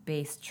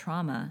intimate-based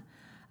trauma,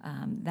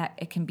 that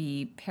it can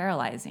be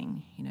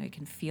paralyzing. It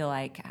can feel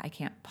like I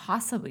can't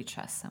possibly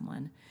trust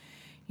someone.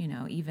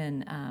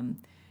 Even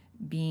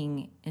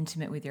being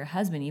intimate with your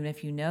husband, even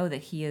if you know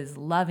that he is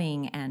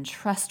loving and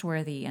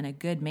trustworthy and a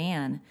good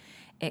man,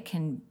 it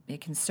can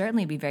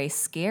certainly be very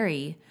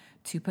scary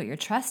to put your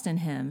trust in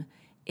him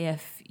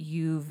if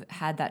you've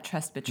had that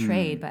trust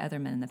betrayed by other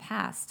men in the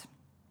past,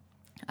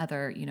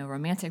 other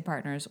romantic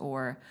partners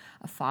or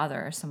a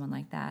father or someone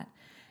like that.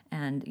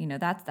 And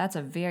that's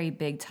a very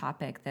big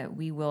topic that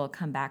we will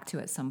come back to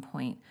at some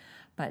point.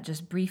 But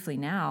just briefly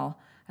now,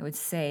 I would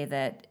say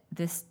that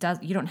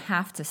you don't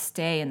have to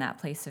stay in that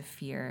place of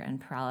fear and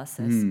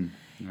paralysis.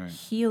 Right.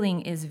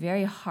 Healing is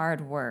very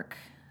hard work,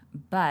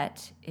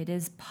 but it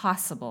is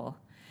possible,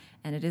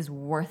 and it is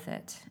worth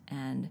it.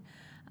 And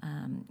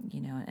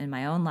in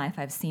my own life,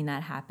 I've seen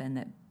that happen.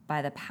 That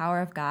by the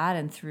power of God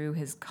and through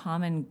His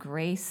common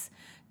grace,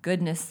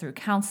 goodness, through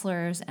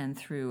counselors and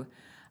through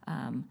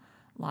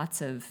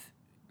lots of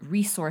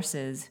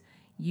resources,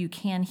 you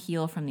can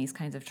heal from these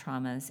kinds of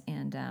traumas.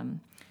 And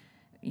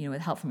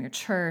with help from your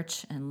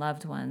church and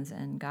loved ones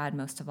and God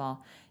most of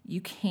all,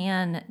 you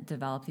can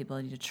develop the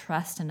ability to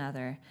trust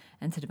another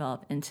and to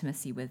develop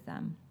intimacy with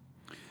them.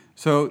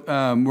 So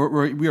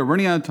we are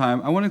running out of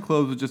time. I want to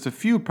close with just a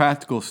few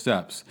practical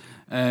steps,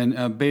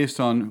 and based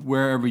on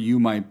wherever you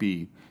might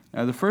be.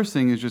 The first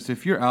thing is just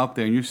if you're out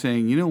there and you're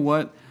saying, you know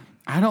what,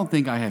 I don't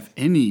think I have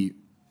any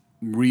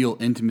real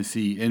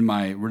intimacy in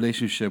my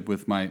relationship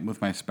with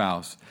my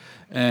spouse.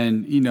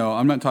 And,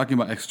 I'm not talking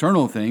about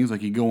external things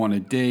like you go on a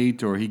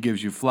date or he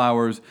gives you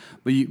flowers,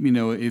 but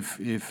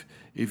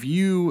if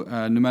you,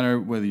 no matter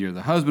whether you're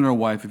the husband or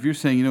wife, if you're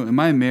saying, in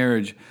my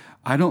marriage,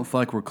 I don't feel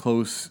like we're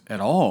close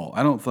at all.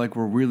 I don't feel like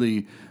we're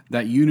really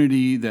that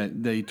unity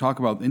that they talk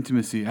about with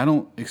intimacy. I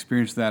don't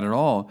experience that at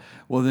all.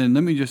 Well, then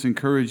let me just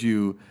encourage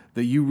you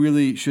that you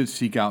really should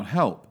seek out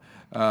help.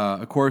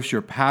 Of course,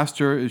 your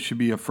pastor, it should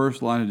be a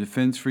first line of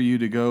defense for you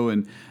to go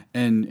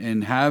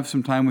and have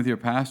some time with your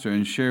pastor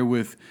and share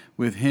with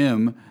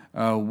him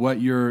what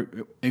you're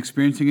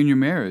experiencing in your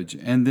marriage.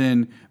 And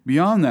then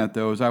beyond that,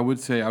 though, I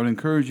would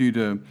encourage you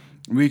to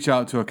reach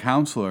out to a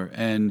counselor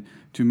and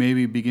to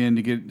maybe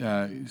begin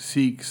to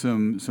seek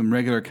some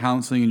regular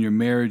counseling in your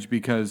marriage,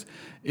 because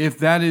if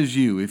that is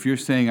you, if you're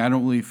saying, I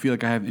don't really feel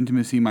like I have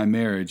intimacy in my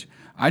marriage,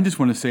 I just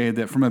want to say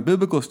that from a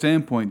biblical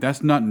standpoint,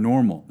 that's not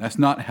normal. That's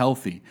not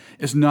healthy.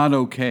 It's not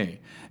okay.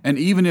 And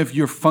even if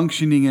you're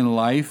functioning in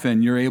life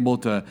and you're able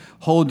to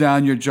hold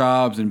down your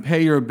jobs and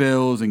pay your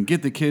bills and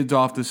get the kids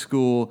off to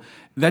school,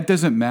 that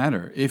doesn't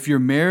matter. If your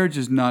marriage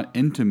is not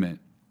intimate,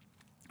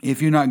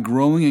 if you're not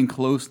growing in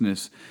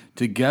closeness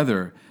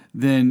together,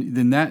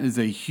 then that is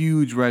a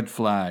huge red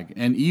flag.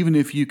 And even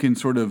if you can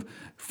sort of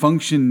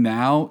function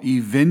now,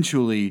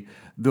 eventually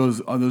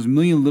those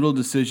million little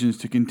decisions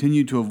to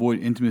continue to avoid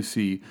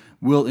intimacy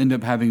will end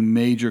up having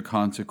major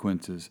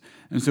consequences.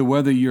 And so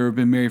whether you've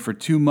been married for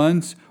 2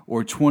 months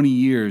or 20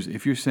 years,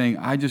 if you're saying,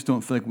 I just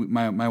don't feel like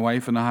my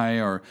wife and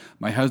I or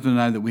my husband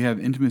and I, that we have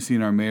intimacy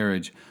in our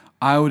marriage,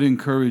 I would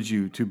encourage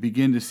you to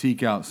begin to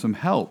seek out some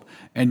help.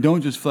 And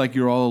don't just feel like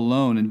you're all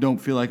alone, and don't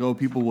feel like,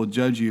 people will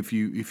judge you if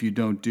you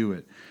don't do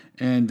it.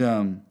 And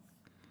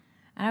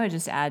I would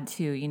just add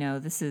too,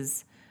 this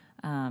is,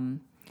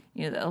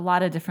 a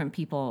lot of different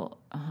people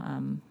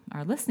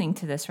are listening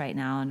to this right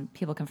now, and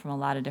people come from a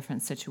lot of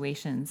different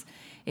situations.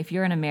 If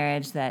you're in a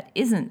marriage that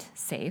isn't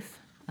safe,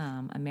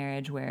 a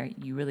marriage where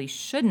you really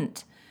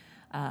shouldn't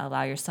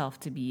allow yourself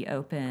to be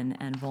open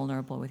and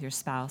vulnerable with your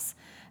spouse,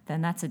 then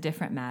that's a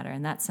different matter,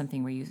 and that's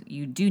something where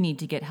you do need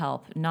to get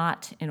help,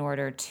 not in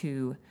order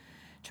to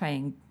try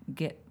and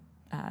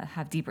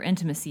have deeper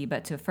intimacy,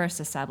 but to first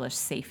establish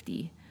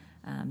safety.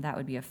 That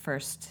would be a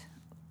first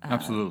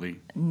absolutely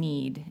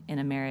need in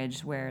a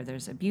marriage where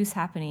there's abuse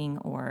happening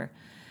or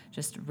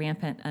just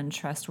rampant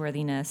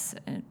untrustworthiness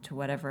to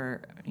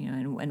whatever,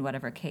 in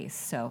whatever case.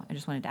 So I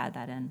just wanted to add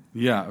that in.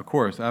 Yeah, of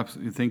course.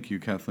 Absolutely. Thank you,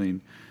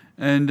 Kathleen.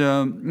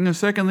 And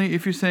secondly,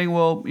 if you're saying,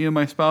 well,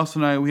 my spouse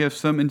and I, we have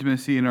some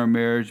intimacy in our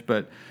marriage,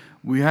 but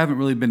we haven't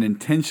really been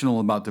intentional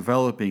about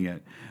developing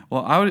it.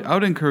 Well, I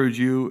would encourage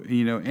you,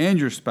 and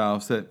your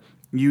spouse, that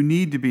you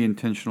need to be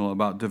intentional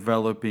about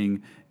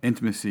developing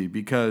intimacy,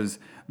 because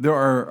there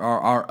are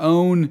our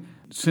own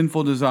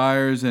sinful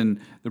desires and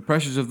the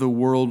pressures of the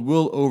world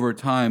will over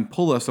time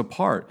pull us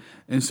apart.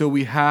 And so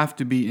we have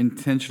to be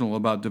intentional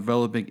about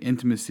developing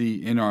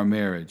intimacy in our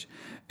marriage.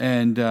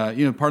 And,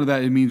 part of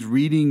that, it means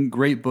reading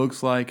great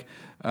books like,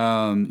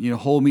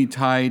 Hold Me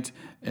Tight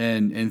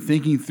and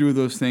thinking through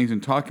those things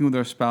and talking with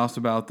our spouse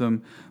about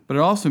them. But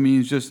it also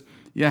means just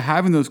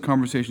having those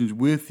conversations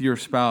with your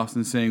spouse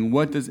and saying,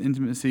 what does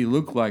intimacy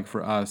look like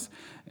for us,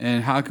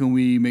 and how can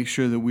we make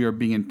sure that we are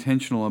being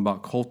intentional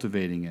about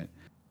cultivating it?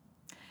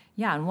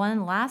 Yeah, and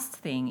one last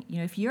thing,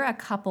 if you're a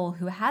couple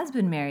who has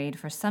been married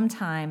for some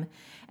time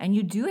and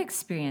you do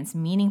experience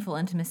meaningful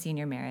intimacy in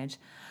your marriage,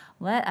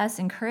 let us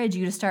encourage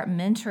you to start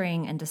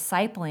mentoring and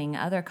discipling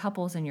other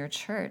couples in your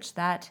church.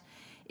 That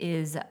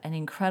is an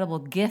incredible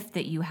gift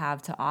that you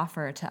have to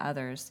offer to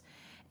others.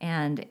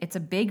 And it's a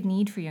big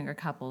need for younger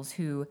couples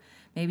who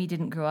maybe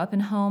didn't grow up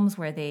in homes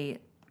where they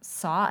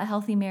saw a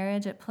healthy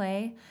marriage at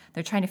play.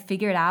 They're trying to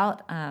figure it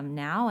out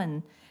now,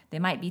 and they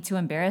might be too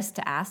embarrassed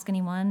to ask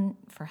anyone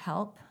for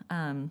help.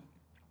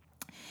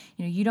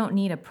 You don't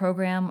need a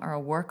program or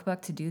a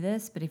workbook to do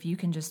this, but if you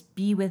can just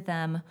be with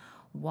them,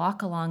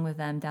 walk along with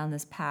them down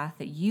this path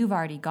that you've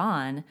already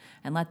gone,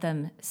 and let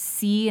them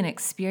see and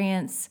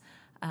experience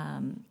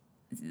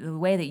the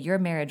way that your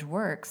marriage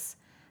works,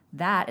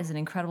 that is an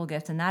incredible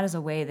gift, and that is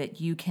a way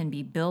that you can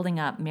be building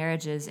up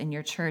marriages in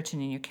your church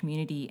and in your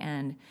community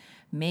and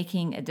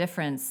making a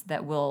difference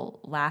that will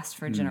last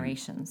for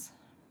generations.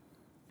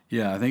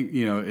 Yeah, I think,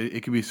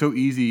 it can be so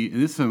easy,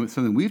 and this is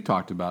something we've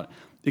talked about.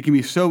 It can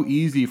be so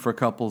easy for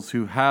couples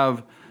who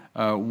have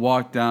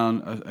walked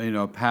down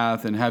a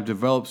path and have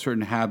developed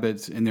certain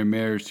habits in their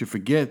marriage to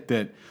forget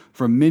that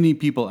for many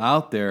people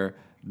out there,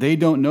 they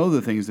don't know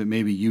the things that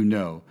maybe you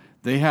know.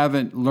 They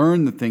haven't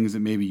learned the things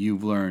that maybe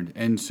you've learned.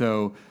 And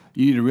so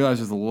you need to realize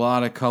there's a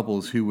lot of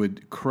couples who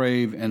would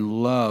crave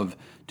and love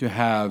to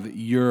have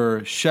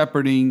your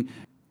shepherding,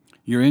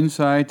 your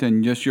insight,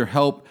 and just your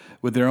help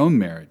with their own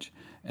marriage.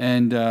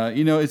 And,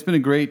 it's been a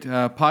great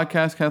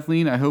podcast,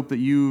 Kathleen. I hope that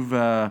you've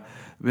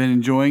been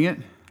enjoying it.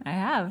 I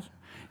have.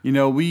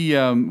 We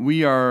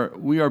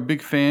are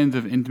big fans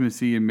of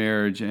intimacy in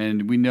marriage,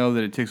 and we know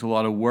that it takes a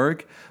lot of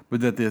work,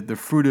 but that the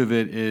fruit of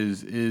it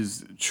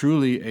is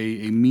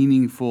truly a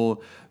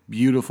meaningful,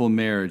 beautiful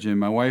marriage. And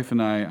my wife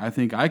and I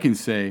think I can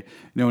say,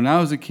 when I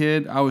was a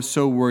kid, I was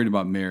so worried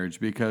about marriage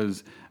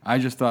because I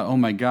just thought, oh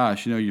my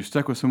gosh, you're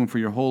stuck with someone for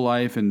your whole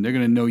life, and they're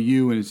going to know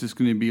you, and it's just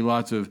going to be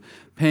lots of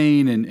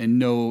pain and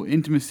no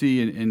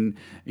intimacy. And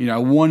I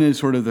wanted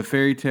sort of the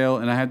fairy tale,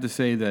 and I have to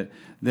say that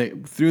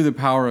through the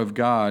power of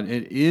God,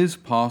 it is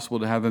possible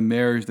to have a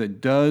marriage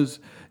that does,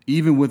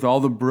 even with all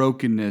the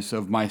brokenness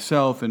of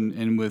myself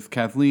and with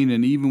Kathleen,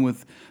 and even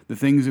with the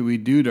things that we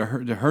do to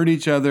hurt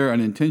each other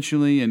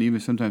unintentionally and even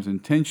sometimes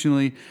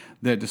intentionally,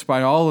 that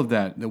despite all of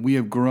that we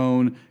have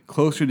grown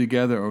closer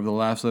together over the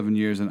last 11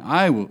 years. And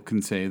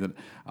can say that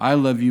I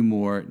love you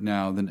more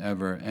now than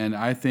ever. And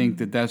I think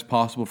that that's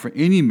possible for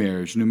any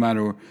marriage, no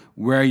matter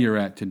where you're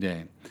at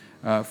today.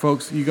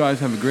 Folks, you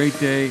guys have a great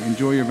day.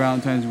 Enjoy your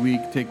Valentine's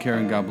week. Take care,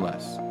 and God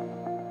bless.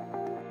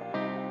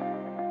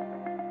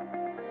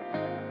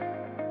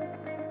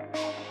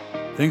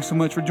 Thanks so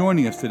much for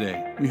joining us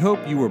today. We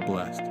hope you were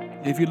blessed.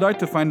 If you'd like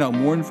to find out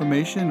more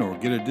information or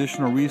get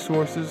additional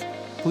resources,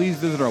 please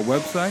visit our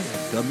website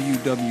at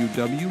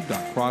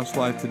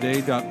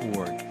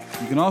www.crosslifetoday.org.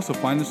 You can also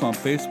find us on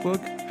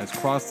Facebook as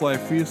Cross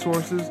Life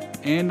Resources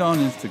and on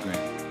Instagram.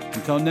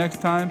 Until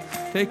next time,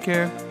 take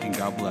care and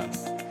God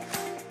bless.